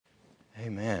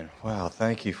Amen. Wow,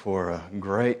 thank you for a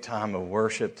great time of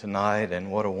worship tonight,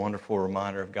 and what a wonderful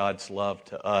reminder of God's love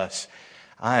to us.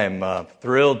 I am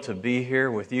thrilled to be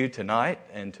here with you tonight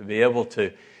and to be able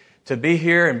to be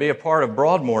here and be a part of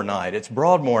Broadmoor Night. It's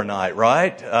Broadmoor Night,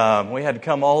 right? We had to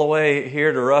come all the way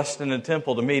here to Ruston and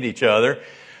Temple to meet each other.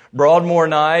 Broadmoor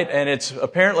Night, and it's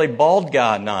apparently Bald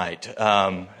Guy Night.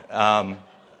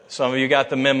 Some of you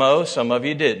got the memo, some of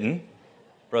you didn't.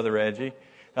 Brother Reggie.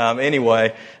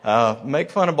 Anyway, make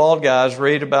fun of bald guys.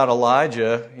 Read about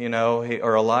Elijah,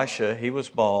 or Elisha. He was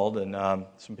bald, and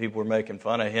some people were making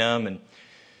fun of him. And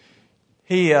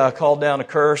he called down a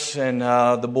curse, and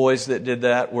the boys that did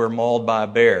that were mauled by a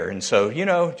bear. And so,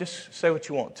 just say what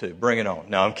you want to. Bring it on.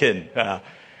 No, I'm kidding.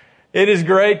 It is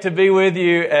great to be with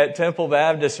you at Temple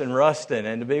Baptist in Ruston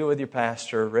and to be with your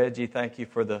pastor. Reggie, thank you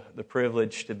for the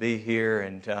privilege to be here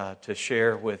and to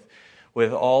share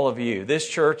with all of you. This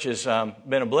church has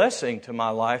been a blessing to my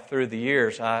life through the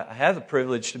years. I had the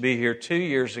privilege to be here 2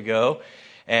 years ago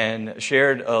and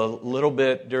shared a little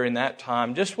bit during that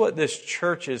time just what this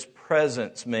church's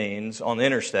presence means on the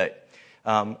interstate.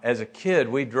 As a kid,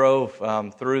 we drove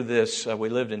through this. We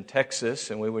lived in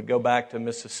Texas, and we would go back to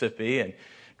Mississippi, and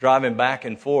driving back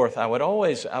and forth, I would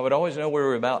always know we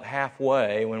were about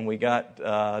halfway when we got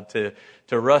to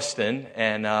Ruston,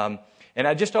 and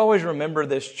I just always remember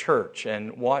this church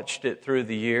and watched it through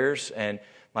the years. And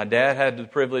my dad had the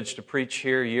privilege to preach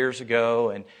here years ago,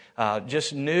 and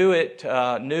just knew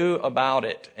about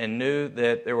it, and knew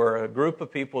that there were a group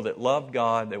of people that loved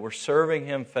God, that were serving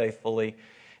Him faithfully.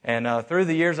 And through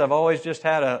the years, I've always just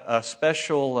had a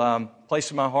special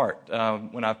place in my heart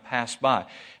when I've passed by.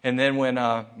 And then when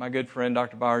my good friend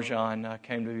Dr. Barjan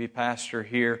came to be pastor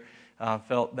here,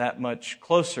 felt that much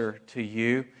closer to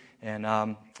you. And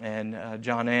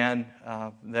John Ann,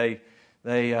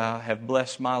 they have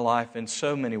blessed my life in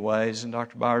so many ways. And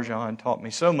Dr. Barjan taught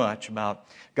me so much about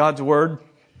God's Word.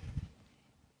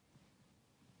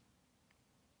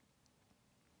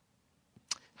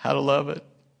 How to love it,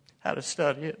 how to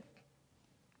study it,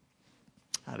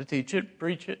 how to teach it,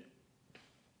 preach it.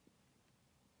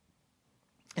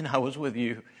 And I was with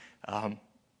you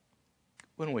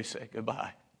when we said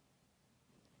goodbye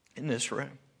in this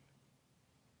room.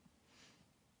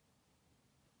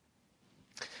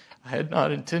 I had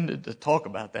not intended to talk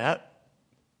about that,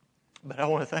 but I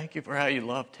want to thank you for how you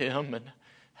loved him and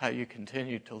how you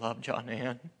continue to love John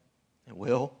Ann and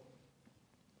Will.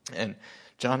 And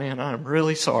John Ann, I'm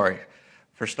really sorry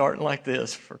for starting like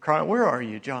this, for crying. Where are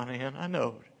you, John Ann? I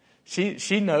know.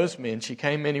 She knows me, and she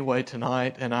came anyway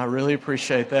tonight, and I really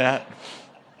appreciate that.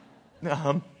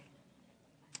 I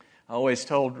always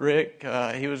told Rick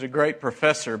he was a great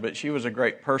professor, but she was a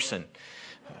great person.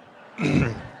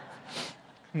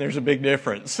 There's a big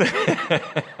difference.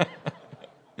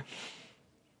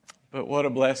 But what a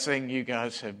blessing you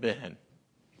guys have been.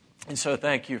 And so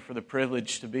thank you for the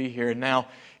privilege to be here. And now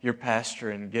your pastor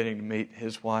and getting to meet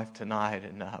his wife tonight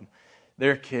and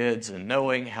their kids and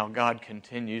knowing how God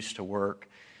continues to work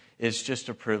is just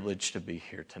a privilege to be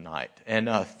here tonight. And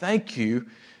thank you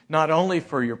not only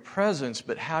for your presence,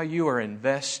 but how you are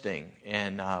investing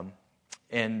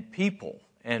in people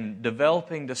and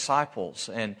developing disciples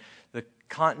and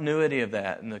continuity of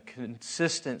that and the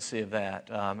consistency of that.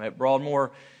 At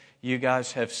Broadmoor, you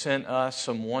guys have sent us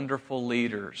some wonderful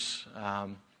leaders,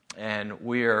 and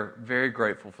we are very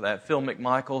grateful for that. Phil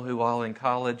McMichael, who while in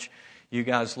college, you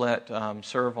guys let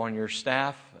serve on your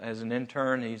staff as an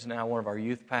intern. He's now one of our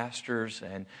youth pastors,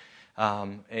 and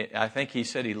I think he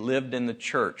said he lived in the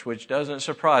church, which doesn't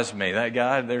surprise me. That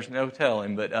guy, there's no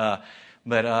telling,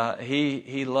 but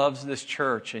he loves this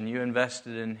church, and you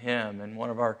invested in him. And one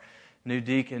of our new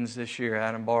deacons this year,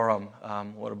 Adam Barham,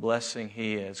 what a blessing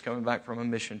he is. Coming back from a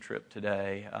mission trip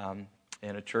today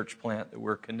in a church plant that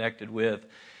we're connected with.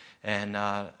 And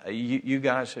you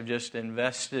guys have just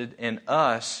invested in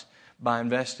us by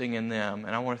investing in them.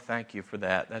 And I want to thank you for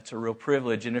that. That's a real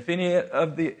privilege. And if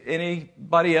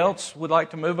anybody else would like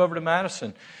to move over to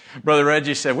Madison, Brother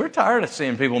Reggie said, we're tired of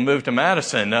seeing people move to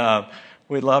Madison.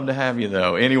 We'd love to have you,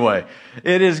 though. Anyway,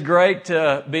 it is great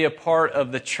to be a part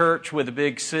of the church with a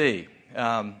big C.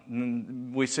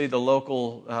 We see the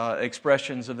local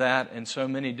expressions of that in so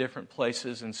many different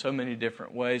places in so many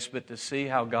different ways, but to see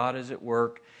how God is at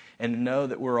work and to know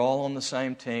that we're all on the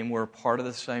same team, we're a part of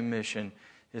the same mission,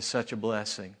 is such a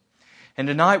blessing. And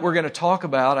tonight we're going to talk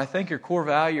about, I think your core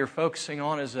value you're focusing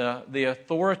on is the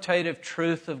authoritative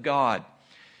truth of God.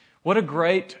 What a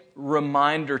great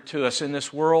reminder to us in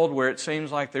this world where it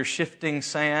seems like there's shifting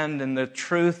sand and the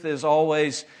truth is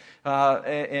always,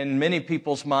 in many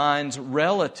people's minds,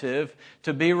 relative,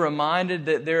 to be reminded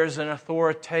that there is an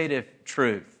authoritative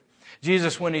truth.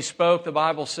 Jesus, when He spoke, the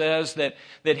Bible says that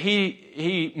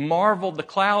He marveled,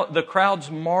 the crowds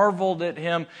marveled at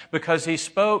Him because He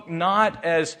spoke not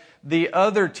as the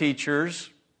other teachers,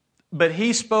 but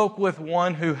He spoke with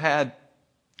one who had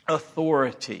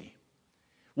authority.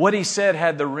 What He said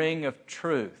had the ring of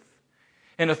truth.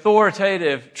 And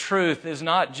authoritative truth is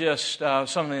not just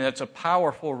something that's a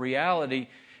powerful reality.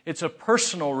 It's a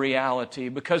personal reality,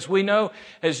 because we know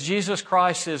as Jesus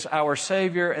Christ is our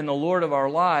Savior and the Lord of our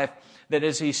life, that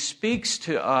as He speaks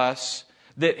to us,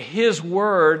 that His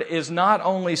Word is not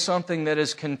only something that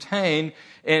is contained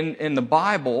in the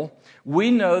Bible.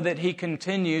 We know that He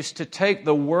continues to take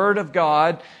the Word of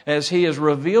God as He has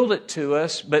revealed it to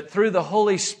us, but through the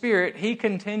Holy Spirit, He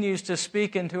continues to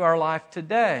speak into our life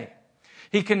today.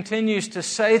 He continues to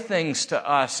say things to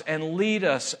us and lead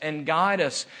us and guide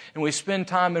us. And we spend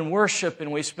time in worship,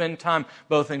 and we spend time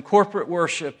both in corporate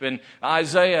worship and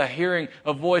Isaiah hearing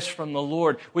a voice from the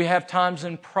Lord. We have times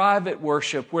in private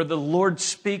worship where the Lord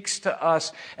speaks to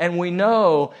us, and we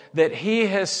know that He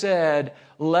has said,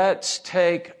 let's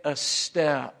take a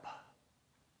step.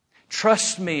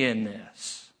 Trust me in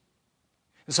this.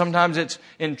 And sometimes it's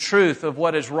in truth of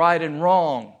what is right and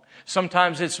wrong.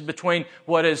 Sometimes it's between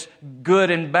what is good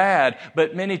and bad,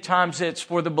 but many times it's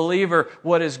for the believer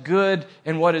what is good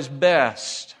and what is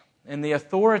best. And the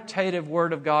authoritative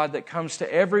Word of God that comes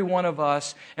to every one of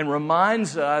us and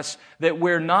reminds us that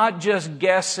we're not just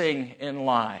guessing in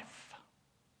life,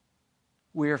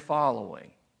 we are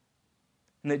following.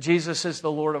 And that Jesus is the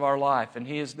Lord of our life, and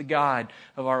He is the guide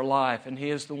of our life, and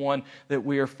He is the one that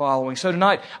we are following. So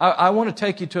tonight, I want to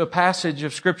take you to a passage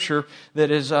of Scripture that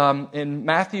is in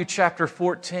Matthew chapter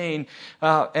 14,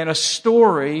 and a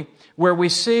story where we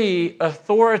see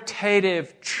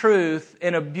authoritative truth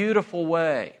in a beautiful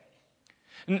way.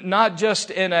 Not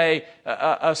just in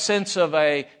a sense of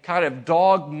a kind of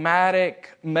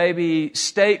dogmatic, maybe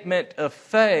statement of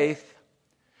faith,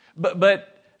 but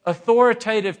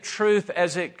authoritative truth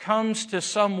as it comes to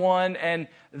someone and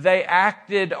they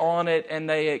acted on it and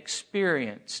they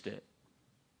experienced it.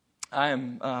 I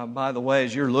am, by the way,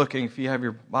 as you're looking, if you have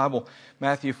your Bible,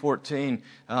 Matthew 14,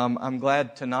 I'm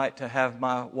glad tonight to have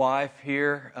my wife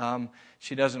here.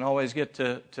 She doesn't always get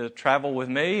to travel with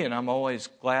me, and I'm always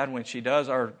glad when she does.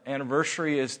 Our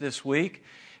anniversary is this week,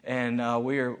 and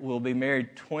we'll be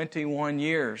married 21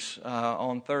 years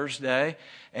on Thursday.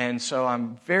 And so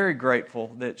I'm very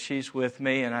grateful that she's with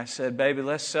me. And I said, baby,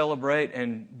 let's celebrate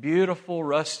in beautiful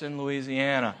Ruston,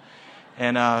 Louisiana.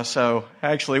 And so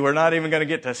actually we're not even going to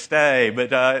get to stay,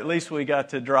 but at least we got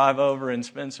to drive over and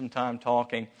spend some time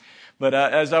talking. But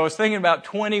as I was thinking about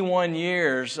 21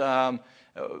 years,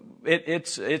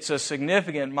 it's a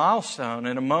significant milestone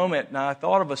in a moment. And I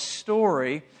thought of a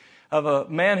story of a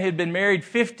man who had been married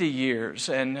 50 years.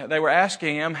 And they were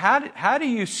asking him, how do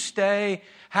you stay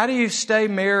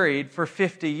married for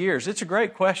 50 years? It's a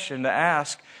great question to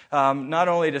ask, not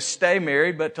only to stay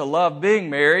married, but to love being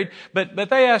married. But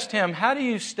they asked him, how do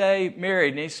you stay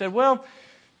married? And he said, well,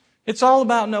 it's all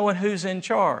about knowing who's in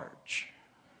charge.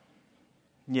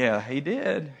 Yeah, he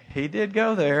did. He did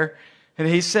go there. And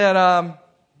he said,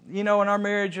 in our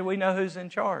marriage, we know who's in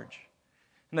charge.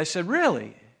 And they said,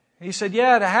 really? He said,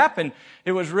 yeah, it happened.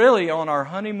 It was really on our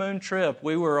honeymoon trip.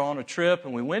 We were on a trip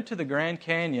and we went to the Grand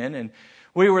Canyon, and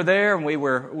we were there and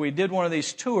we did one of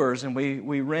these tours, and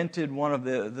we rented one of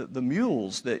the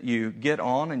mules that you get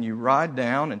on and you ride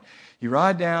down,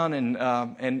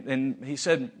 and he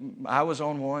said, I was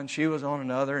on one, she was on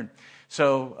another, and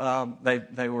so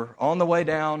they were on the way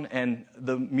down, and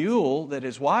the mule that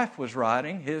his wife was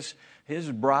riding, his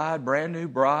bride, brand new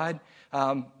bride,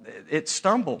 it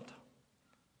stumbled.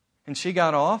 And she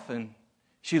got off and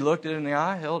she looked it in the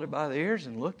eye, held it by the ears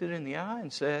and looked it in the eye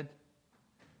and said,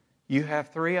 you have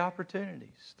 3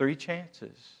 opportunities, 3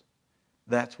 chances.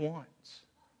 That's once.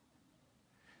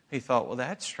 He thought, well,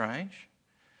 that's strange.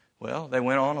 Well, they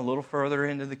went on a little further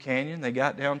into the canyon. They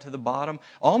got down to the bottom,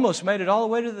 almost made it all the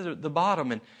way to the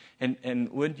bottom.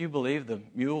 And wouldn't you believe, the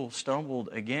mule stumbled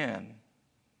again.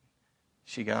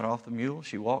 She got off the mule.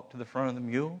 She walked to the front of the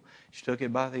mule. She took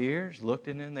it by the ears, looked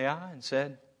it in the eye and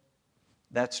said,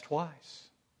 that's twice.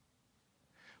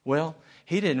 Well,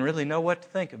 he didn't really know what to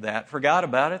think of that. Forgot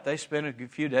about it. They spent a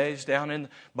few days down in the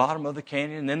bottom of the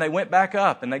canyon, and then they went back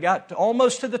up, and they got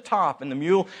almost to the top, and the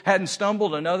mule hadn't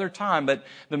stumbled another time, but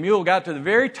the mule got to the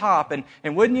very top,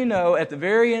 and wouldn't you know, at the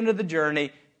very end of the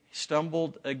journey, he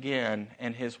stumbled again,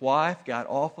 and his wife got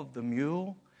off of the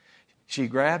mule. She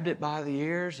grabbed it by the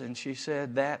ears, and she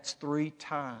said, that's 3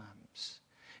 times.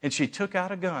 And she took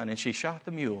out a gun, and she shot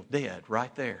the mule dead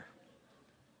right there.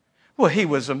 Well, he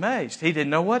was amazed. He didn't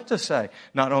know what to say.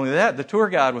 Not only that, the tour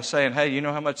guide was saying, hey, you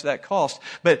know how much that cost?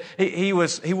 But he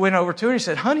went over to her and he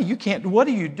said, honey, you can't, what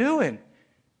are you doing?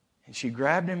 And she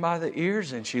grabbed him by the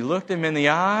ears and she looked him in the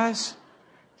eyes.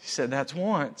 She said, that's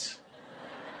once.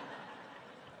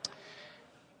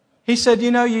 He said,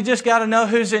 you just got to know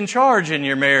who's in charge in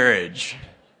your marriage.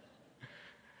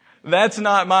 That's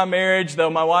not my marriage,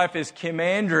 though my wife is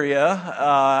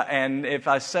Kimandria, and if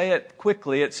I say it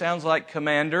quickly, it sounds like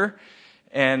commander,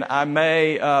 and I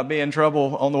may be in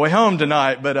trouble on the way home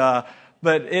tonight, but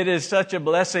it is such a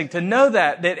blessing to know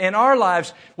that in our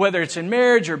lives, whether it's in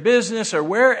marriage or business or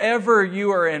wherever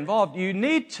you are involved, you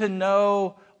need to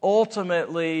know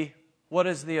ultimately what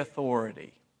is the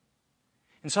authority.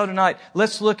 And so tonight,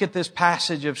 let's look at this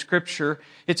passage of Scripture.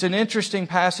 It's an interesting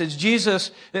passage. Jesus,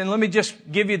 and let me just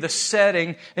give you the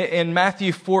setting in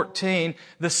Matthew 14.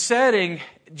 The setting,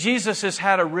 Jesus has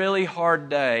had a really hard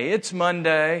day. It's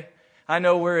Monday. I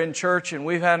know we're in church and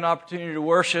we've had an opportunity to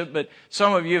worship, but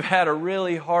some of you have had a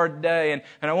really hard day. And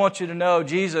I want you to know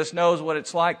Jesus knows what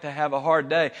it's like to have a hard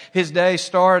day. His day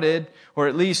started, or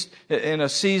at least in a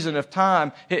season of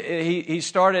time, he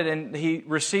started and he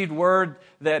received word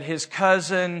that his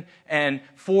cousin and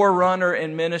forerunner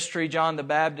in ministry, John the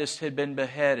Baptist, had been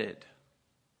beheaded.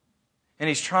 And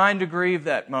he's trying to grieve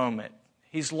that moment.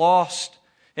 He's lost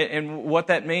in what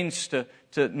that means to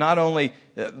not only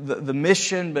the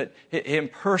mission, but him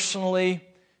personally,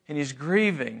 and he's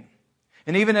grieving.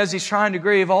 And even as he's trying to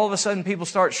grieve, all of a sudden people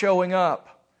start showing up.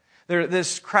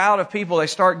 This crowd of people, they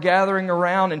start gathering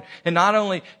around, and not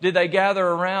only did they gather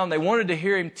around, they wanted to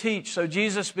hear him teach. So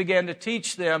Jesus began to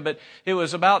teach them, but it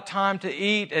was about time to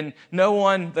eat, and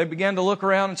they began to look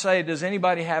around and say, does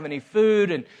anybody have any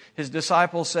food? And his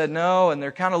disciples said no, and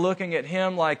they're kind of looking at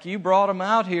him like, you brought them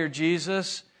out here,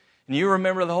 Jesus. And you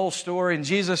remember the whole story, and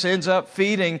Jesus ends up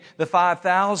feeding the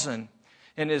 5,000.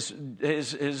 And his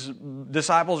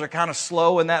disciples are kind of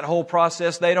slow in that whole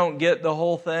process. They don't get the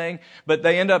whole thing, but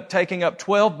they end up taking up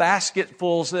 12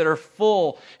 basketfuls that are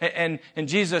full. And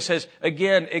Jesus has,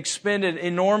 again, expended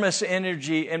enormous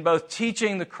energy in both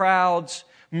teaching the crowds,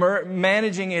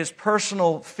 managing his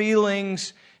personal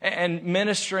feelings, and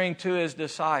ministering to his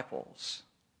disciples.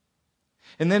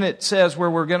 And then it says, where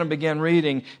we're going to begin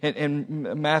reading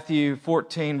in Matthew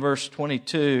 14, verse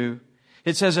 22,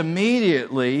 it says,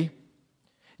 immediately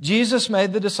Jesus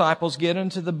made the disciples get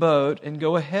into the boat and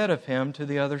go ahead of him to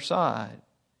the other side.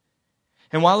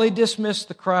 And while he dismissed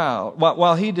the crowd,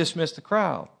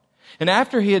 and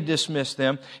after he had dismissed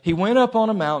them, he went up on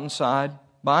a mountainside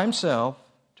by himself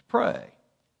to pray.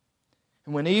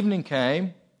 And when evening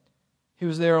came, he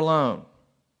was there alone.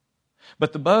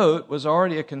 But the boat was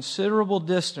already a considerable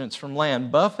distance from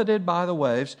land, buffeted by the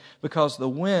waves, because the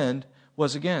wind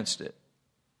was against it.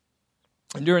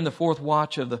 And during the fourth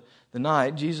watch of the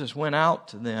night, Jesus went out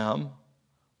to them,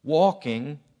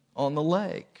 walking on the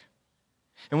lake.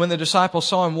 And when the disciples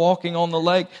saw him walking on the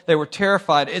lake, they were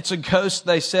terrified. It's a ghost,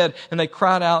 they said, and they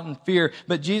cried out in fear.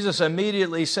 But Jesus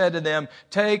immediately said to them,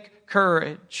 take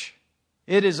courage.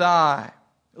 It is I.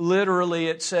 Literally,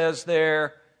 it says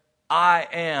there, I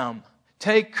am.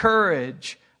 Take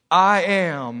courage. I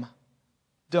am.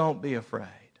 Don't be afraid.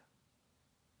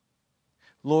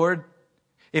 Lord,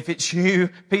 if it's you,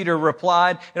 Peter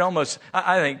replied,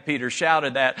 I think Peter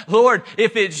shouted that, Lord,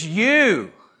 if it's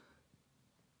you,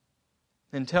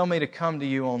 then tell me to come to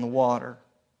you on the water.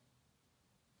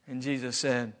 And Jesus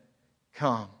said,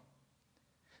 come.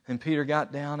 And Peter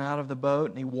got down out of the boat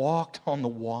and he walked on the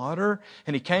water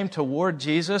and he came toward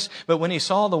Jesus. But when he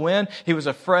saw the wind, he was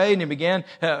afraid and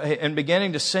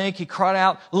beginning to sink, he cried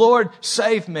out, Lord,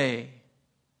 save me.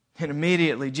 And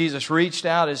immediately Jesus reached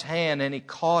out his hand and he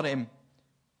caught him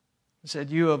and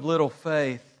said, you of little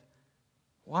faith,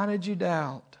 why did you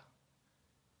doubt?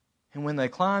 And when they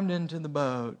climbed into the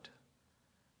boat,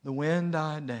 the wind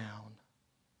died down.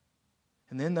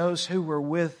 And then those who were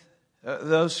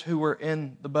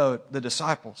in the boat, the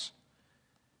disciples,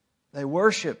 they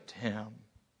worshiped him,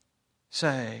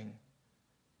 saying,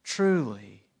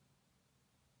 truly,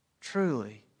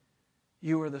 truly,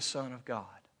 you are the Son of God.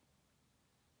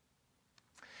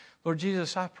 Lord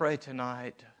Jesus, I pray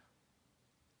tonight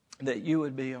that you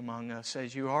would be among us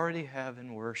as you already have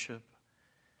in worship.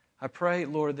 I pray,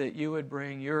 Lord, that you would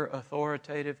bring your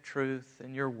authoritative truth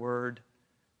and your word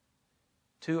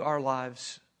to our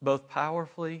lives, both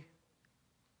powerfully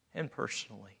and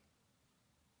personally.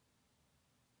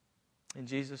 In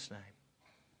Jesus' name,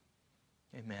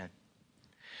 amen.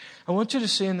 I want you to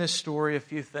see in this story a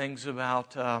few things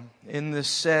about, in this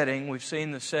setting, we've seen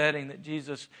the setting that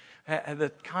Jesus had, the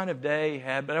kind of day he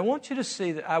had, but I want you to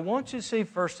see,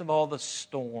 first of all, the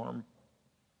storm.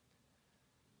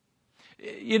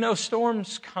 You know,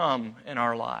 storms come in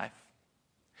our life.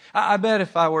 I bet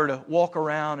if I were to walk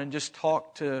around and just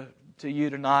talk to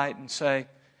you tonight and say,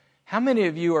 how many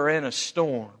of you are in a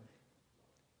storm?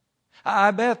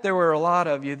 I bet there were a lot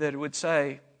of you that would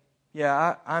say,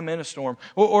 yeah, I'm in a storm.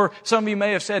 Or some of you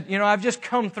may have said, you know, I've just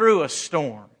come through a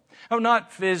storm. Oh,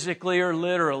 not physically or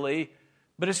literally,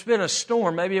 but it's been a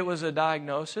storm. Maybe it was a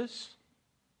diagnosis.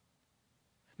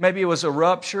 Maybe it was a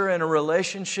rupture in a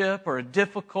relationship or a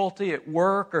difficulty at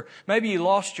work, or maybe you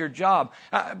lost your job.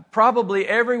 Probably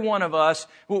every one of us,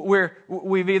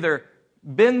 we've either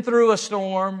been through a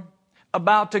storm,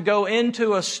 about to go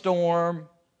into a storm,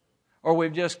 or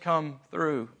we've just come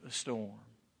through a storm.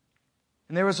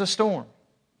 And there was a storm.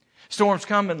 Storms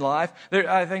come in life.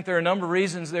 I think there are a number of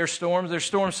reasons there's storms. There's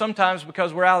storms sometimes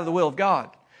because we're out of the will of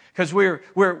God. Because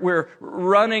we're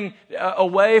running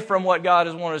away from what God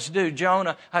has wanted us to do.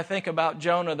 Jonah, I think about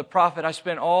Jonah the prophet. I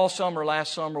spent all summer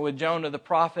last summer with Jonah the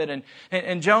prophet.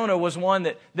 And Jonah was one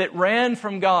that ran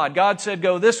from God. God said,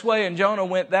 go this way, and Jonah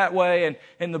went that way.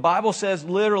 And the Bible says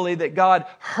literally that God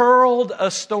hurled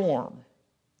a storm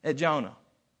at Jonah.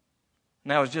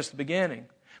 And that was just the beginning.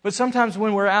 But sometimes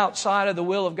when we're outside of the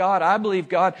will of God, I believe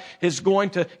God is going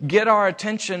to get our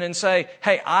attention and say,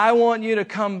 hey, I want you to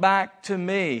come back to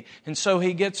me. And so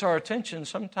He gets our attention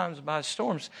sometimes by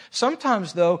storms.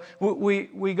 Sometimes, though,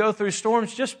 we go through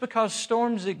storms just because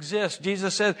storms exist.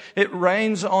 Jesus said it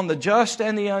rains on the just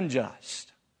and the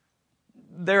unjust.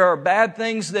 There are bad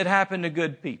things that happen to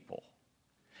good people.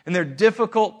 And there are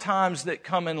difficult times that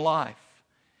come in life.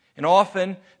 And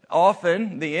often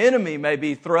the enemy may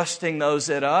be thrusting those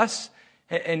at us,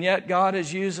 and yet God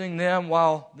is using them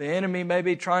while the enemy may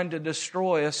be trying to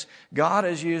destroy us. God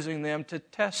is using them to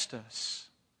test us.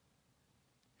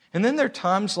 And then there are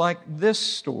times like this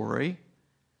story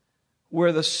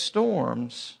where the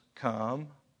storms come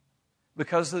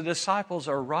because the disciples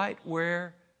are right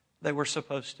where they were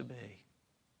supposed to be.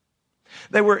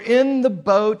 They were in the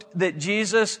boat that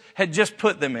Jesus had just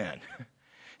put them in.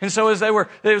 And so as they were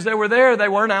there, they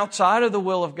weren't outside of the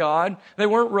will of God. They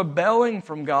weren't rebelling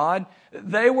from God.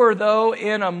 They were, though,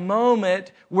 in a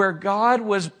moment where God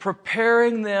was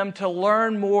preparing them to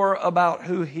learn more about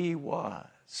who He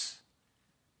was.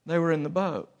 They were in the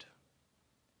boat.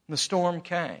 The storm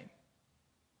came.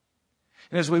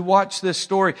 And as we watch this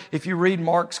story, if you read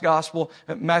Mark's gospel,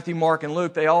 Matthew, Mark, and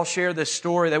Luke, they all share this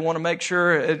story. They want to make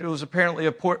sure it was apparently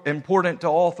important to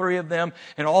all three of them.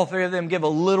 And all three of them give a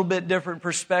little bit different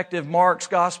perspective. Mark's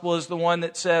gospel is the one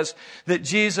that says that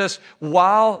Jesus,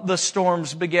 while the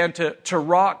storms began to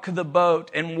rock the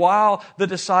boat, and while the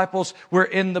disciples were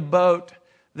in the boat,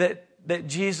 that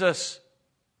Jesus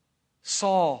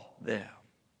saw them.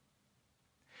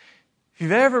 If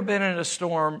you've ever been in a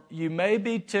storm, you may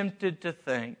be tempted to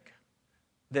think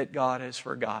that God has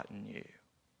forgotten you.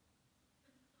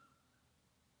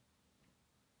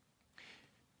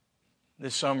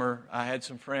 This summer, I had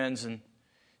some friends, and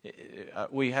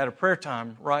we had a prayer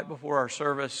time right before our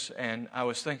service, and I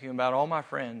was thinking about all my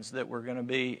friends that were going to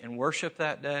be in worship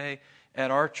that day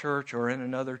at our church or in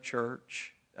another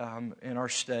church in our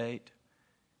state.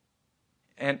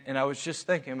 And I was just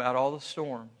thinking about all the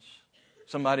storms.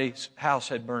 Somebody's house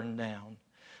had burned down.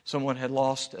 Someone had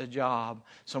lost a job.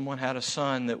 Someone had a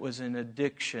son that was in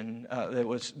addiction, that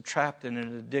was trapped in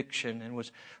an addiction, and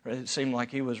it seemed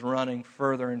like he was running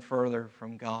further and further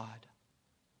from God.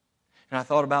 And I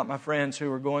thought about my friends who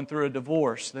were going through a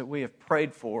divorce that we have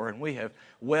prayed for and we have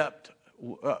wept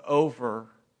over.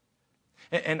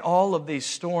 And all of these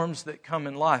storms that come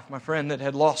in life. My friend that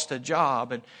had lost a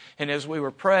job. And as we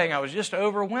were praying, I was just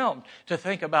overwhelmed to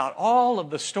think about all of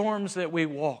the storms that we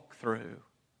walk through.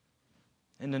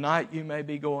 And tonight you may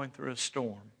be going through a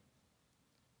storm.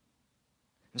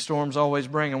 And storms always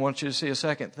bring, I want you to see a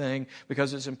second thing,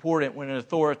 because it's important when an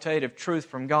authoritative truth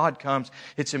from God comes,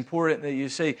 it's important that you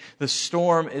see the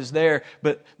storm is there,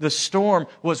 but the storm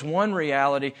was one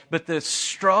reality, but the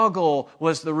struggle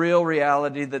was the real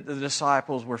reality that the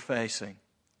disciples were facing.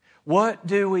 What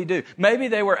do we do? Maybe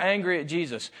they were angry at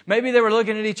Jesus. Maybe they were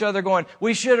looking at each other going,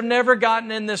 we should have never gotten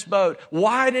in this boat.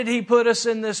 Why did He put us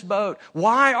in this boat?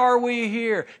 Why are we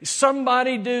here?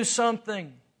 Somebody do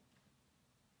something.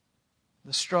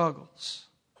 The struggles.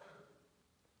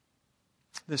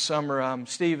 This summer,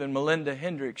 Steve and Melinda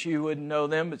Hendricks, you wouldn't know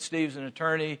them, but Steve's an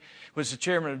attorney, was the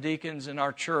chairman of deacons in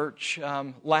our church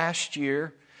last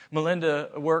year. Melinda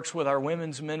works with our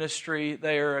women's ministry.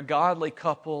 They are a godly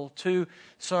couple, 2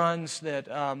 sons that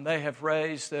they have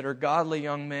raised that are godly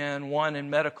young men, one in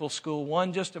medical school,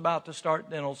 one just about to start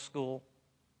dental school.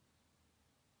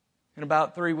 And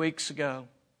about 3 weeks ago,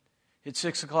 at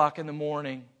 6 o'clock in the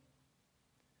morning,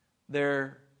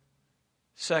 their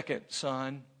second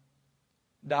son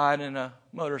died in a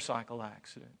motorcycle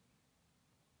accident.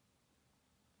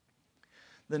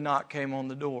 The knock came on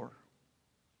the door.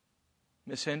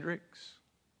 Miss Hendricks,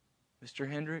 Mr.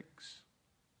 Hendricks.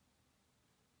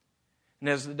 And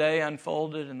as the day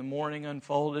unfolded and the morning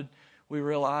unfolded, we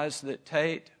realized that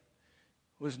Tate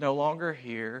was no longer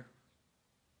here.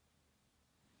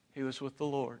 He was with the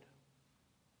Lord.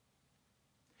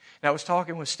 And I was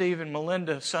talking with Steve and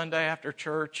Melinda Sunday after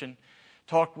church and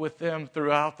talked with them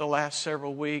throughout the last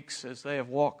several weeks as they have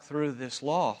walked through this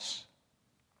loss.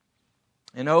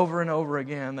 And over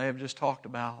again, they have just talked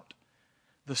about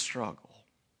the struggle.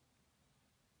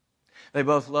 They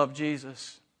both love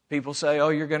Jesus. People say, oh,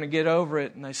 you're going to get over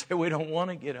it. And they say, we don't want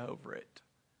to get over it.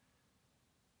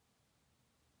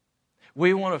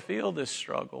 We want to feel this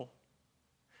struggle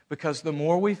because the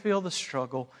more we feel the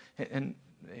struggle, and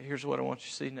here's what I want you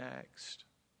to see next.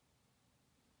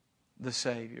 The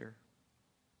Savior.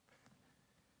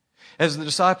 As the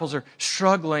disciples are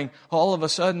struggling, all of a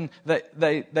sudden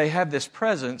they have this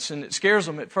presence, and it scares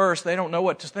them at first. They don't know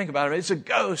what to think about it. It's a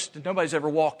ghost. Nobody's ever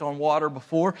walked on water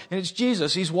before, and it's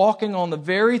Jesus. He's walking on the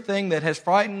very thing that has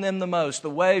frightened them the most,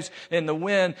 the waves and the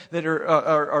wind that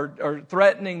are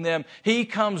threatening them. He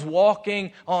comes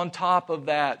walking on top of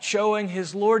that, showing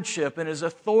His lordship and His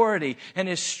authority and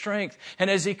His strength.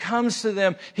 And as He comes to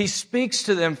them, He speaks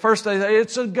to them. First they say,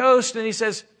 it's a ghost, and He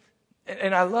says,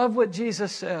 and I love what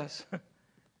Jesus says.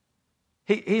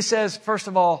 He says, first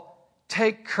of all,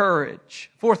 take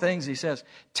courage. 4 things He says.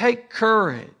 Take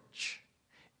courage.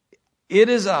 It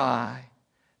is I.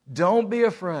 Don't be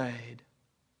afraid.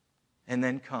 And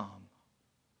then come.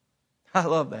 I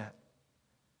love that.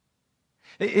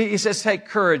 He says, take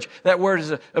courage. That word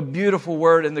is a beautiful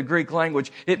word in the Greek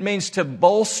language. It means to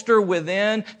bolster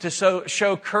within, to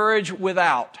show courage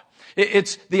without.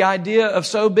 It's the idea of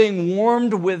so being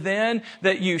warmed within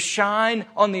that you shine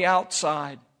on the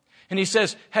outside. And He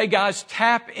says, hey guys,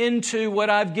 tap into what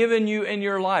I've given you in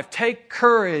your life. Take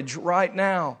courage right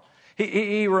now.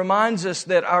 He reminds us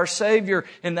that our Savior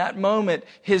in that moment,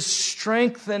 His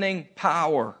strengthening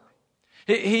power.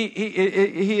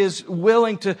 He is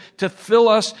willing to fill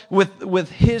us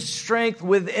with His strength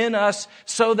within us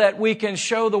so that we can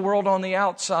show the world on the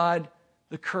outside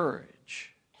the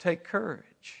courage. Take courage.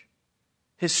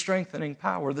 His strengthening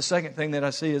power. The second thing that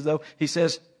I see is though He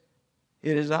says,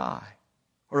 it is I.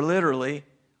 Or literally,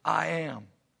 I am.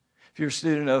 If you're a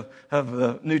student of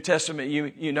the New Testament,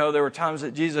 you know there were times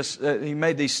that Jesus, He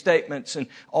made these statements, and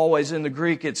always in the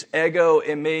Greek it's ego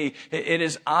eimi. It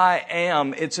is I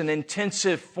am. It's an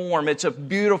intensive form. It's a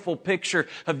beautiful picture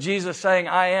of Jesus saying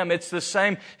I am. It's the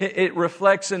same. It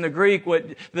reflects in the Greek what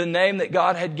the name that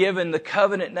God had given, the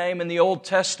covenant name in the Old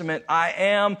Testament. I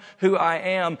am who I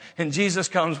am. And Jesus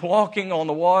comes walking on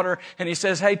the water and He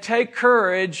says, hey, take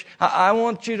courage. I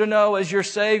want you to know as your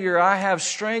Savior, I have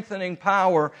strengthening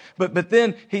power. But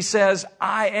then He says,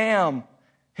 I am.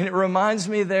 And it reminds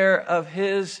me there of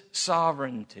His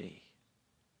sovereignty.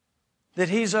 That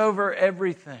He's over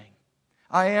everything.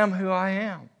 I am who I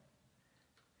am.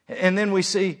 And then we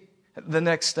see the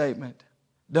next statement.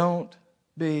 Don't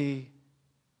be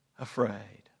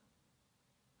afraid.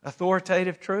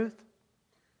 Authoritative truth.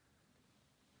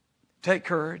 Take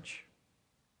courage.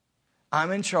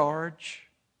 I'm in charge.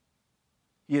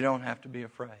 You don't have to be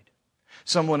afraid.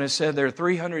 Someone has said there are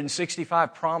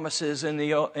 365 promises in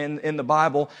the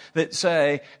Bible that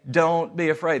say, don't be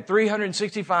afraid.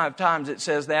 365 times it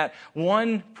says that.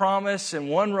 One promise and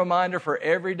one reminder for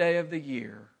every day of the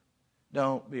year.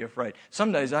 Don't be afraid.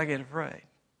 Some days I get afraid.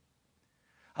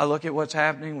 I look at what's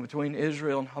happening between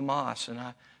Israel and Hamas and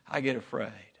I get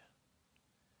afraid.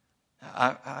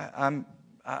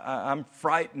 I'm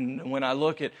frightened when I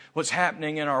look at what's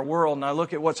happening in our world, and I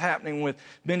look at what's happening with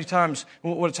many times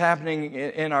what's happening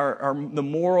in the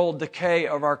moral decay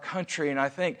of our country, and I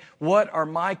think, what are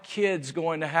my kids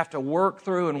going to have to work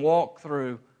through and walk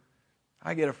through?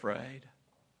 I get afraid.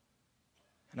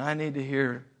 And I need to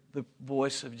hear the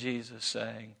voice of Jesus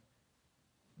saying,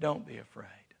 don't be afraid.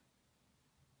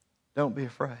 Don't be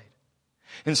afraid.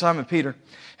 And Simon Peter,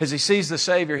 as he sees the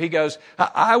Savior, he goes,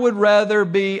 I would rather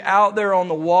be out there on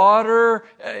the water,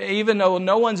 even though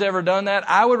no one's ever done that.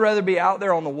 I would rather be out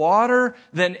there on the water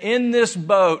than in this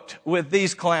boat with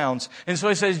these clowns. And so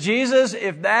he says, Jesus,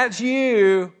 if that's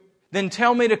you, then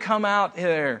tell me to come out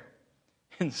there.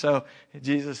 And so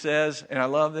Jesus says, and I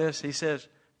love this, He says,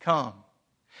 come.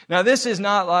 Now this is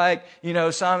not like,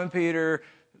 Simon Peter,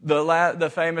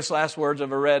 the famous last words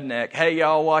of a redneck. Hey,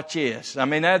 y'all, watch this. I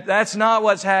mean, that's not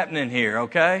what's happening here,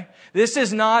 okay? This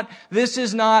is not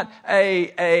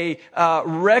a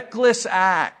reckless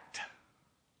act.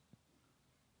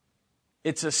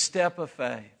 It's a step of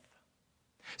faith.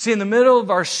 See, in the middle of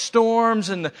our storms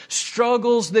and the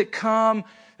struggles that come,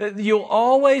 you'll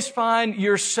always find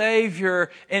your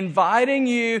Savior inviting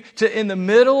you to, in the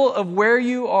middle of where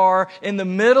you are, in the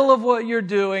middle of what you're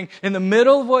doing, in the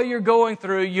middle of what you're going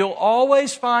through, you'll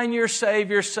always find your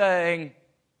Savior saying,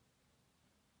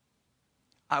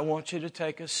 I want you to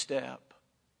take a step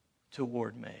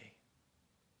toward me.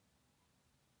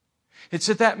 It's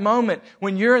at that moment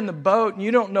when you're in the boat and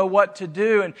you don't know what to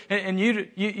do, and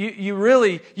you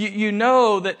really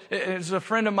know that, as a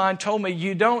friend of mine told me,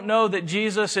 you don't know that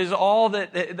Jesus is all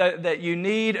that you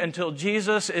need until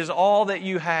Jesus is all that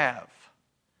you have.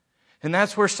 And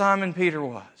that's where Simon Peter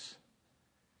was.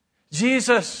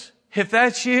 Jesus, if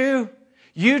that's you,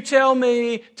 you tell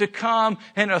me to come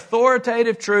in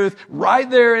authoritative truth right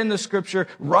there in the Scripture,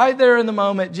 right there in the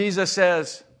moment. Jesus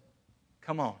says,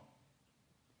 come on.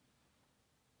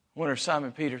 I wonder if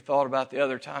Simon Peter thought about the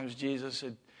other times Jesus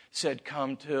had said,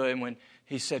 come to him, when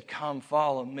he said, come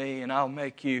follow me and I'll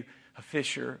make you a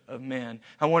fisher of men.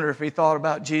 I wonder if he thought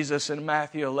about Jesus in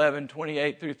Matthew 11,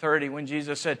 28 through 30, when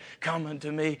Jesus said, come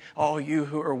unto me, all you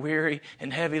who are weary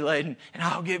and heavy laden, and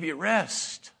I'll give you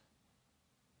rest.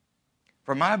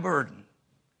 For my burden,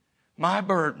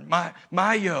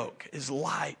 my yoke is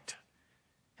light,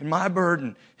 and my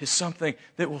burden is something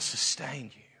that will sustain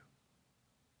you.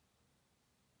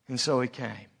 And so he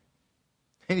came.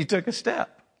 And he took a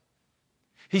step.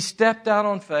 He stepped out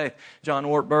on faith. John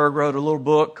Ortberg wrote a little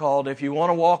book called If You Want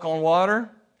to Walk on Water,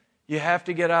 You Have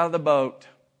to Get Out of the Boat.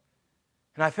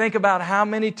 And I think about how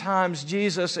many times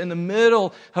Jesus, in the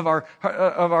middle of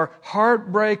our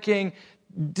heartbreaking,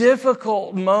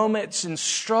 difficult moments and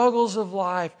struggles of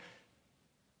life,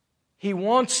 He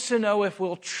wants to know if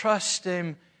we'll trust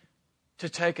Him to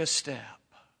take a step.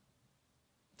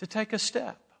 To take a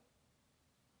step.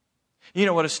 You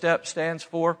know what a step stands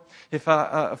for?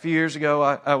 A few years ago,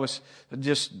 I was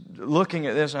just looking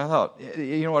at this and I thought,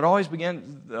 you know, it always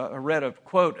begins, I read a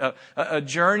quote, a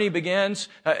journey of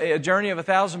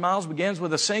 1,000 miles begins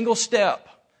with a single step.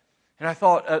 And I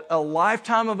thought, a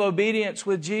lifetime of obedience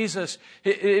with Jesus,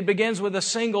 it begins with a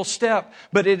single step,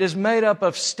 but it is made up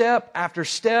of step after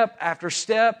step after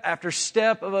step after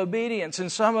step of obedience. And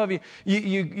some of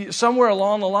you somewhere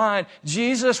along the line,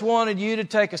 Jesus wanted you to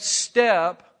take a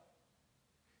step,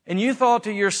 and you thought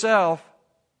to yourself,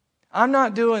 I'm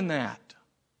not doing that.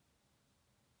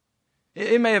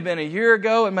 It may have been a year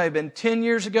ago, it may have been 10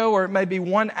 years ago, or it may be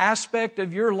one aspect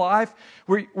of your life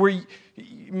where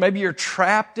maybe you're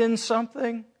trapped in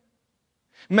something.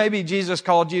 Maybe Jesus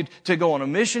called you to go on a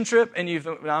mission trip and you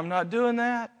thought, I'm not doing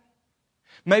that.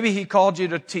 Maybe He called you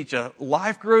to teach a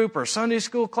life group or Sunday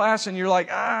school class and you're like,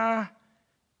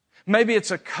 Maybe it's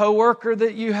a coworker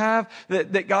that you have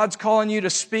that God's calling you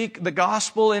to speak the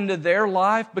gospel into their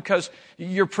life because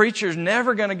your preacher's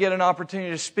never going to get an opportunity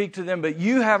to speak to them, but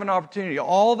you have an opportunity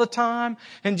all the time.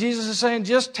 And Jesus is saying,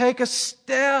 just take a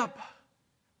step.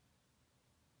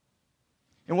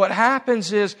 And what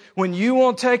happens is when you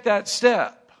won't take that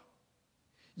step,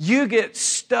 you get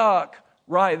stuck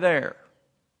right there.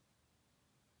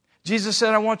 Jesus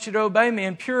said, I want you to obey me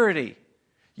in purity.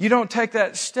 You don't take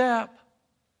that step,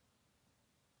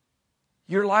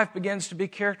 your life begins to be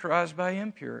characterized by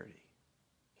impurity.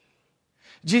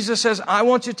 Jesus says, I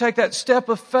want you to take that step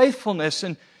of faithfulness,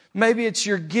 and maybe it's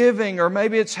your giving, or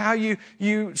maybe it's how you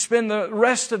spend the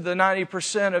rest of the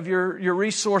 90% of your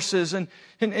resources.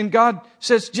 And God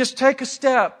says, just take a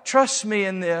step. Trust me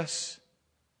in this.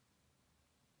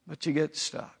 But you get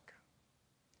stuck.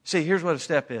 See, here's what a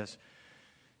step is.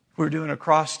 We're doing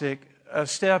acrostic. A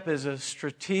step is a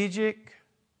strategic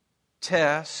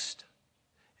test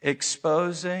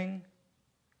exposing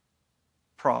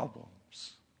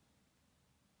problems.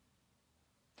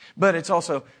 But it's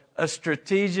also a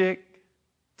strategic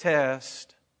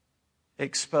test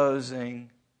exposing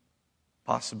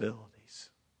possibilities.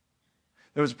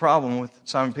 There was a problem with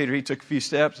Simon Peter. He took a few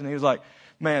steps and he was like,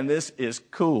 man, this is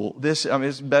cool.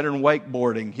 It's better than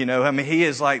wakeboarding, you know. He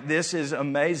is like, this is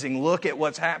amazing. Look at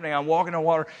what's happening. I'm walking on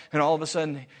water, and all of a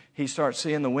sudden he starts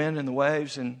seeing the wind and the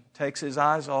waves and takes his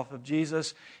eyes off of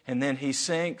Jesus, and then he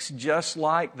sinks just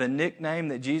like the nickname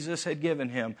that Jesus had given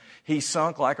him. He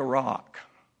sunk like a rock.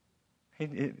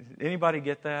 Anybody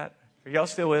get that? Are y'all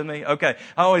still with me? Okay.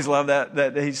 I always love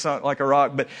that he sunk like a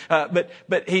rock. But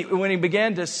when he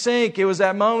began to sink, it was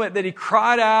that moment that he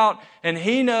cried out, and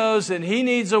he knows that he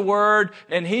needs a word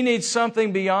and he needs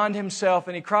something beyond himself.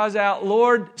 And he cries out,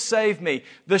 Lord, save me.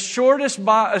 The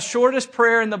shortest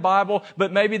prayer in the Bible,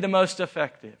 but maybe the most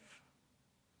effective.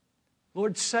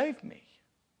 Lord, save me.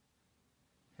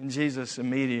 And Jesus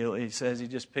immediately says, He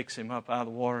just picks him up out of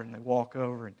the water and they walk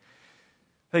over. And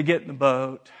They get in the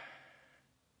boat.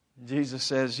 Jesus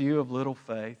says, "You of little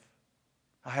faith,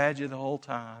 I had you the whole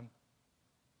time."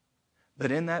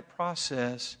 But in that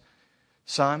process,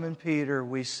 Simon Peter,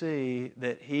 we see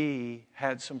that he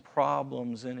had some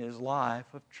problems in his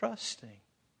life of trusting.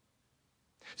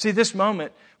 See, this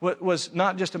moment was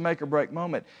not just a make or break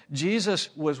moment.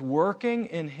 Jesus was working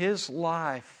in his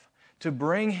life to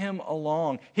bring him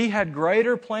along. He had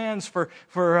greater plans for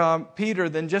Peter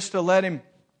than just to let him,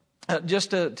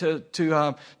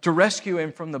 to rescue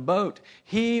him from the boat.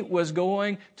 He was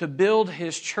going to build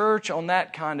his church on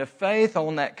that kind of faith,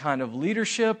 on that kind of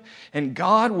leadership, and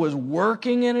God was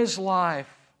working in his life.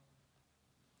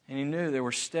 And he knew there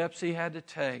were steps he had to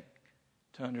take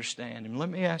to understand him. Let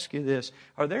me ask you this.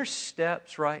 Are there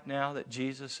steps right now that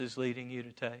Jesus is leading you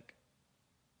to take?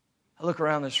 I look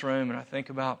around this room and I think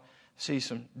about, see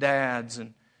some dads,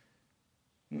 and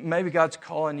maybe God's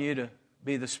calling you to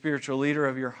be the spiritual leader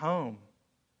of your home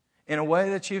in a way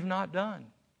that you've not done.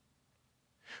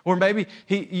 Or maybe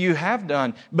you have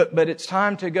done, but it's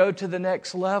time to go to the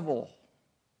next level.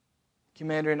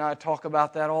 Commander and I talk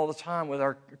about that all the time with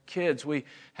our kids. We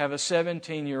have a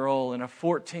 17-year-old and a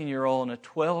 14-year-old and a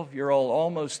 12-year-old,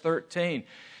 almost 13.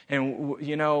 And,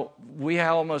 you know, we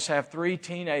almost have 3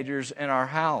 teenagers in our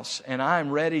house, and I'm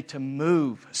ready to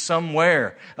move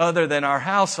somewhere other than our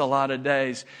house a lot of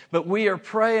days. But we are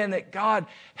praying that God,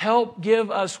 help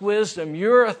give us wisdom,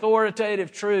 your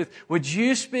authoritative truth. Would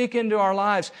you speak into our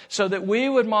lives so that we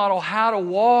would model how to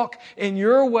walk in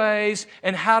your ways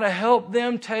and how to help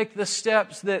them take the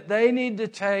steps that they need to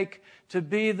take to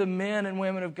be the men and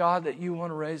women of God that you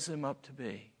want to raise them up to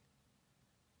be.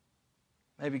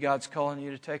 Maybe God's calling you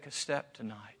to take a step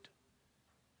tonight.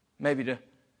 Maybe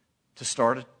to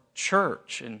start a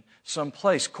church in some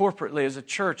place. Corporately as a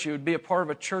church, you would be a part of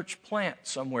a church plant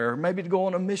somewhere. Or maybe to go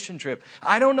on a mission trip.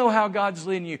 I don't know how God's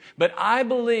leading you, but I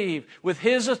believe with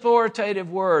His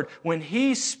authoritative word, when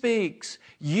He speaks,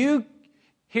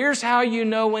 here's how you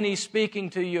know when He's speaking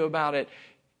to you about it.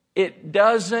 It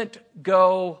doesn't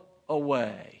go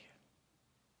away.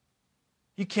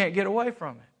 You can't get away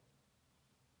from it.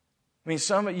 I mean,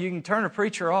 some of you can turn a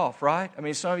preacher off, right? I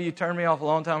mean, some of you turned me off a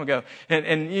long time ago.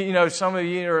 And you know, some of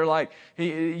you are like,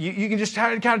 you can just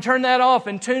kind of turn that off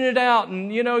and tune it out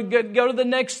and, you know, go to the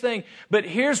next thing. But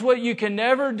here's what you can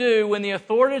never do when the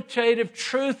authoritative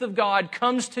truth of God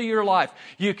comes to your life.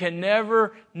 You can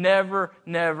never, never,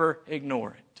 never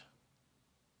ignore it.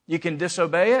 You can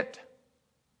disobey it.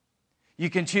 You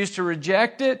can choose to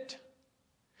reject it.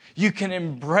 You can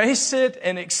embrace it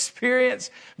and experience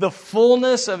the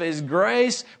fullness of His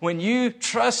grace when you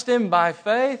trust Him by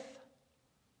faith.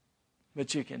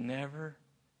 But you can never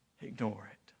ignore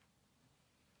it.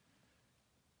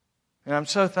 And I'm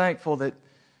so thankful that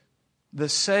the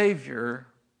Savior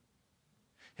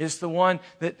is the one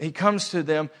that He comes to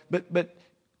them, but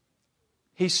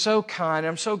He's so kind.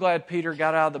 I'm so glad Peter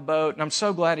got out of the boat, and I'm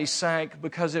so glad he sank,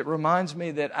 because it reminds me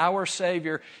that our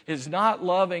Savior is not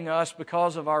loving us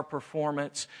because of our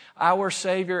performance. Our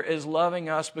Savior is loving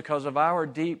us because of our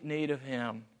deep need of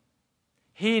Him.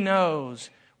 He knows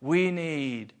we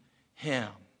need Him.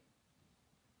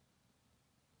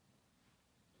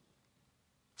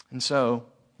 And so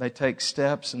they take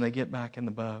steps and they get back in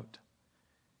the boat.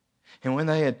 And when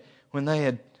they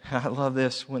had, I love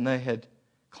this, when they had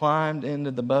climbed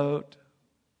into the boat,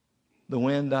 the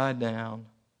wind died down.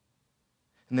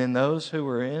 And then those who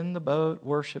were in the boat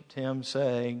worshiped Him,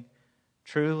 saying,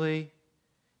 "Truly,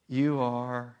 you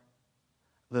are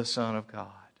the Son of God."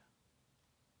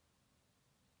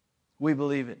 We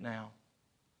believe it now.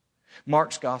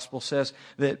 Mark's gospel says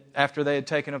that after they had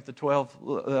taken up the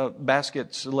 12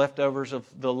 baskets, leftovers of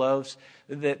the loaves,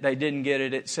 that they didn't get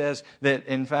it. It says that,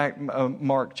 in fact,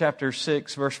 Mark chapter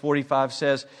 6, verse 45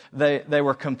 says, they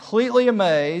were completely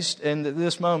amazed in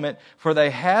this moment, for they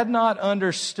had not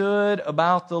understood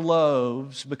about the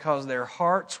loaves because their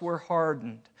hearts were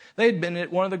hardened. They'd been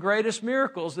at one of the greatest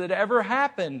miracles that ever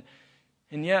happened,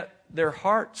 and yet their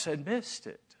hearts had missed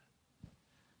it.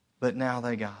 But now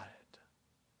they got it.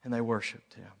 And they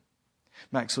worshiped Him.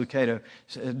 Max Lucado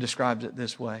describes it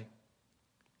this way.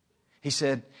 He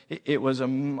said it was a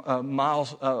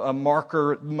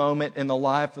marker moment in the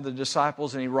life of the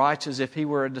disciples, and he writes as if he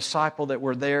were a disciple that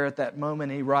were there at that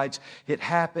moment. He writes, it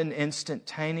happened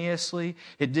instantaneously.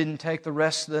 It didn't take the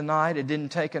rest of the night. It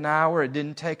didn't take an hour. It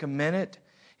didn't take a minute.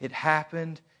 It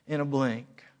happened in a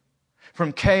blink.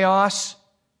 From chaos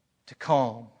to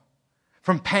calm.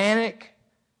 From panic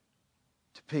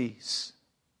to peace.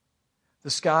 The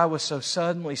sky was so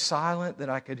suddenly silent that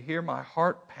I could hear my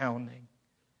heart pounding.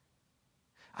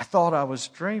 I thought I was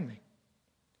dreaming.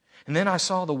 And then I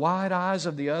saw the wide eyes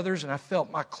of the others, and I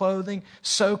felt my clothing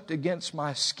soaked against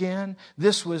my skin.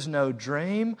 This was no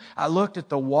dream. I looked at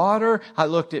the water. I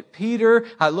looked at Peter.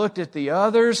 I looked at the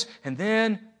others. And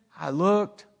then I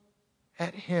looked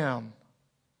at Him.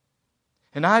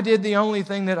 And I did the only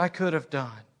thing that I could have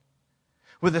done.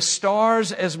 With the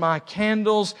stars as my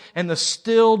candles and the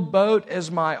stilled boat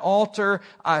as my altar,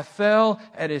 I fell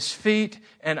at His feet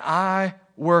and I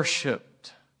worshiped.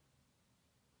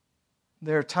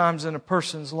 There are times in a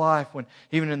person's life when,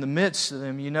 even in the midst of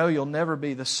them, you know you'll never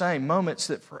be the same. Moments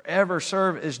that forever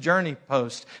serve as journey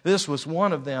posts. This was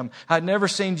one of them. I'd never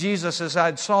seen Jesus as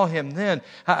I'd saw Him then.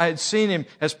 I'd seen Him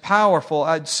as powerful.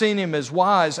 I'd seen Him as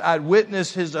wise. I'd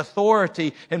witnessed His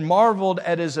authority and marveled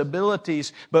at His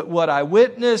abilities. But what I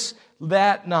witnessed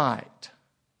that night,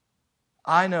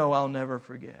 I know I'll never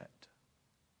forget.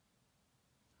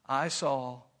 I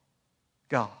saw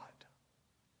God.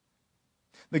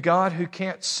 The God who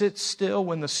can't sit still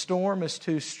when the storm is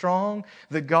too strong.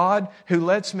 The God who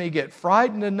lets me get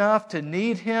frightened enough to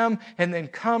need Him and then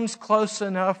comes close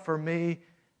enough for me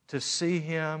to see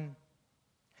Him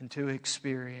and to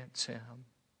experience Him.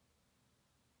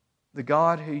 The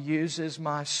God who uses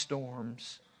my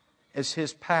storms as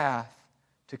His path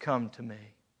to come to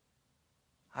me.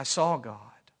 I saw God.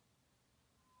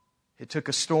 It took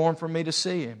a storm for me to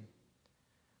see Him,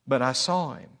 but I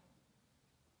saw Him.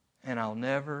 And I'll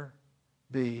never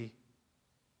be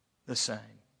the same.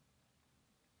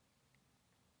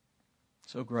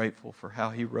 So grateful for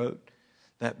how he wrote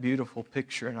that beautiful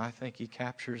picture, and I think he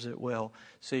captures it well.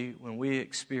 See, when we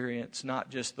experience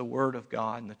not just the Word of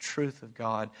God and the truth of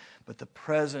God, but the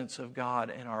presence of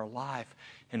God in our life,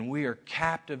 and we are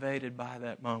captivated by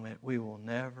that moment, we will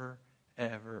never,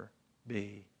 ever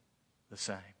be the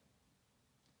same.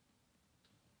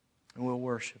 And we'll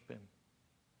worship Him.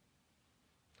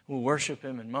 We'll worship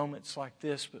Him in moments like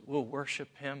this, but we'll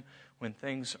worship Him when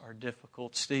things are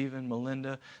difficult. Steve and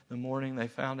Melinda, the morning they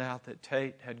found out that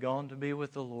Tate had gone to be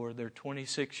with the Lord, their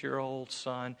 26-year-old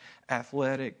son,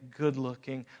 athletic,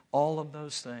 good-looking, all of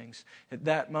those things. At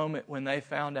that moment when they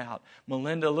found out,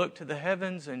 Melinda looked to the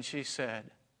heavens and she said,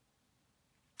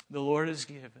 "The Lord has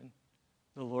given,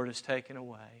 the Lord has taken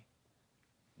away.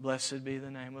 Blessed be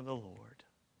the name of the Lord."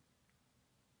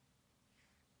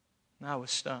 And I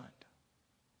was stunned.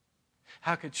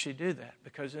 How could she do that?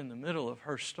 Because in the middle of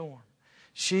her storm,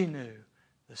 she knew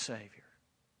the Savior.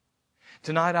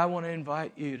 Tonight, I want to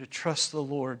invite you to trust the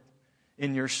Lord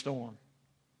in your storm.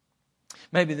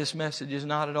 Maybe this message is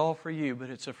not at all for you, but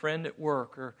it's a friend at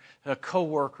work or a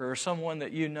coworker or someone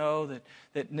that you know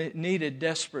that needed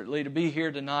desperately to be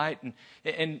here tonight,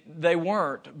 and they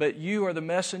weren't, but you are the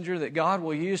messenger that God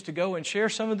will use to go and share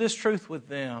some of this truth with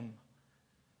them.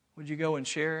 Would you go and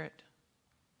share it?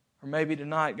 Or maybe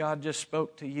tonight God just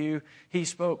spoke to you. He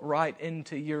spoke right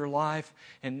into your life.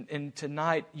 And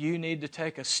tonight you need to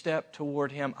take a step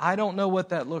toward Him. I don't know what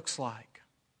that looks like.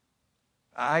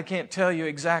 I can't tell you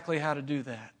exactly how to do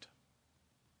that.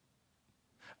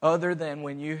 Other than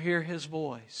when you hear His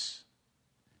voice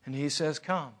and He says,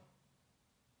 "Come,"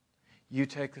 you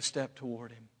take the step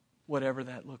toward Him, whatever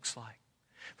that looks like.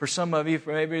 For some of you,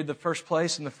 maybe the first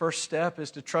place and the first step is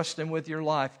to trust Him with your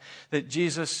life. That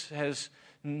Jesus has...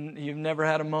 You've never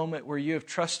had a moment where you have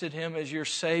trusted Him as your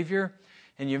Savior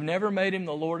and you've never made Him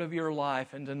the Lord of your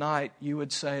life. And tonight you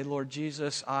would say, "Lord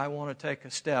Jesus, I want to take a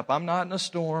step. I'm not in a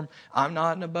storm. I'm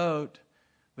not in a boat.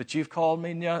 But You've called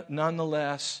me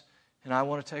nonetheless. And I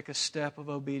want to take a step of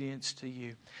obedience to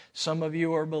You." Some of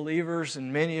you are believers,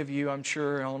 and many of you, I'm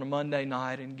sure, on a Monday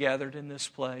night and gathered in this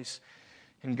place.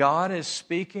 And God is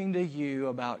speaking to you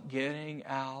about getting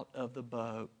out of the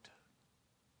boat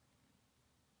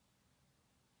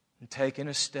and taking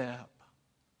a step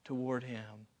toward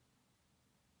Him.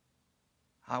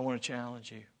 I want to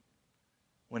challenge you.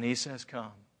 When He says,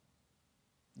 "Come,"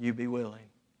 you be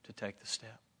willing to take the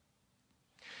step.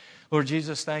 Lord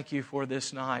Jesus, thank You for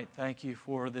this night. Thank You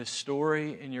for this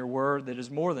story in Your Word that is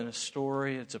more than a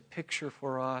story. It's a picture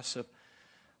for us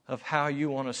of how You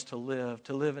want us to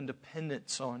live in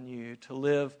dependence on You, to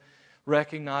live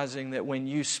recognizing that when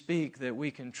You speak that we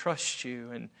can trust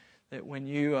You, and that when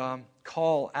You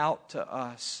call out to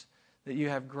us, that You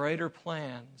have greater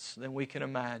plans than we can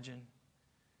imagine.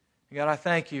 And God, I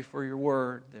thank You for Your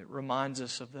Word that reminds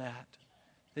us of that.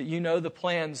 That You know the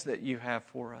plans that You have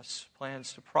for us.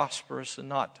 Plans to prosper us and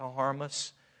not to harm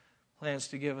us. Plans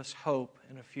to give us hope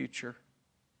and a future.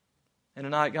 And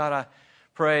tonight, God, I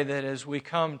pray that as we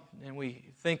come and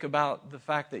we think about the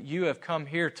fact that You have come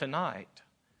here tonight,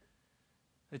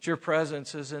 that Your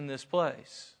presence is in this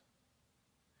place.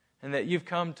 And that You've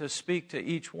come to speak to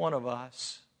each one of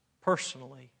us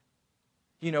personally.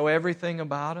 You know everything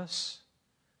about us.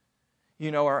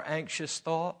 You know our anxious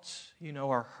thoughts. You know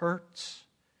our hurts.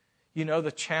 You know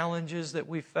the challenges that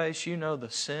we face. You know the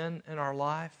sin in our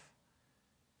life.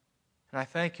 And I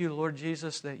thank you, Lord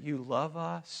Jesus, that you love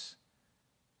us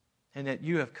and that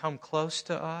you have come close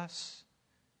to us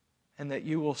and that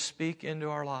you will speak into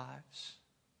our lives.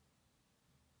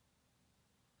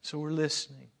 So we're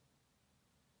listening.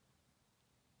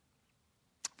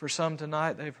 For some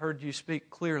tonight, they've heard you speak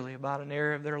clearly about an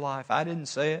area of their life. I didn't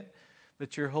say it,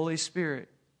 but your Holy Spirit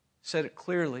said it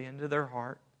clearly into their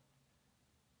heart.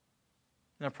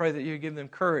 And I pray that you give them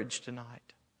courage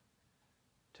tonight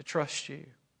to trust you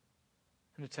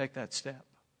and to take that step.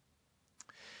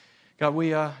 God,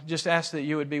 we just ask that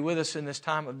you would be with us in this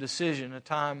time of decision, a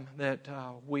time that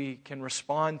we can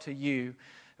respond to you.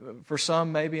 For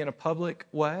some, maybe in a public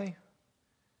way.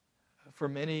 For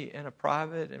many, in a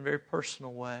private and very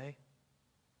personal way.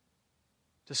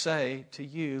 To say to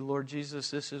you, Lord Jesus,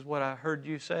 this is what I heard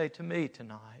you say to me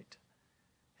tonight.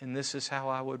 And this is how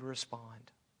I would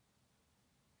respond.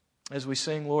 As we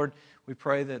sing, Lord, we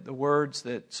pray that the words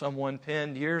that someone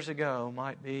penned years ago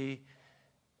might be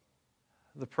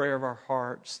the prayer of our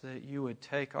hearts, that you would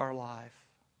take our life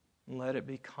and let it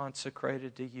be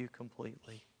consecrated to you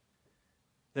completely.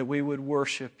 That we would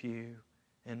worship you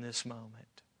in this moment.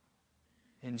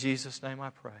 In Jesus' name I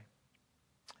pray.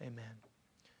 Amen.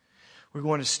 We're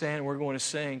going to stand, we're going to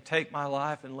sing, Take My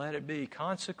Life and Let It Be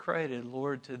Consecrated,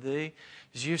 Lord, to Thee.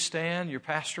 As you stand, your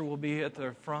pastor will be at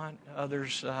the front.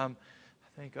 Others, I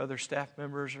think other staff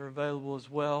members are available as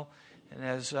well. And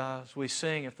as we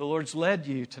sing, if the Lord's led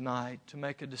you tonight to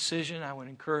make a decision, I would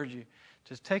encourage you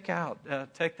to take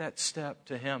that step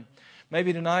to Him.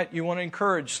 Maybe tonight you want to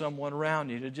encourage someone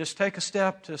around you to just take a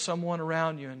step to someone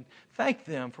around you and thank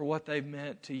them for what they've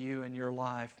meant to you in your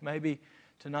life. Maybe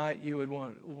tonight you would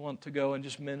want to go and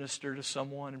just minister to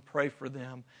someone and pray for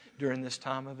them during this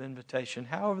time of invitation.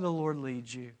 However the Lord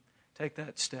leads you, take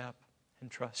that step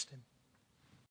and trust Him.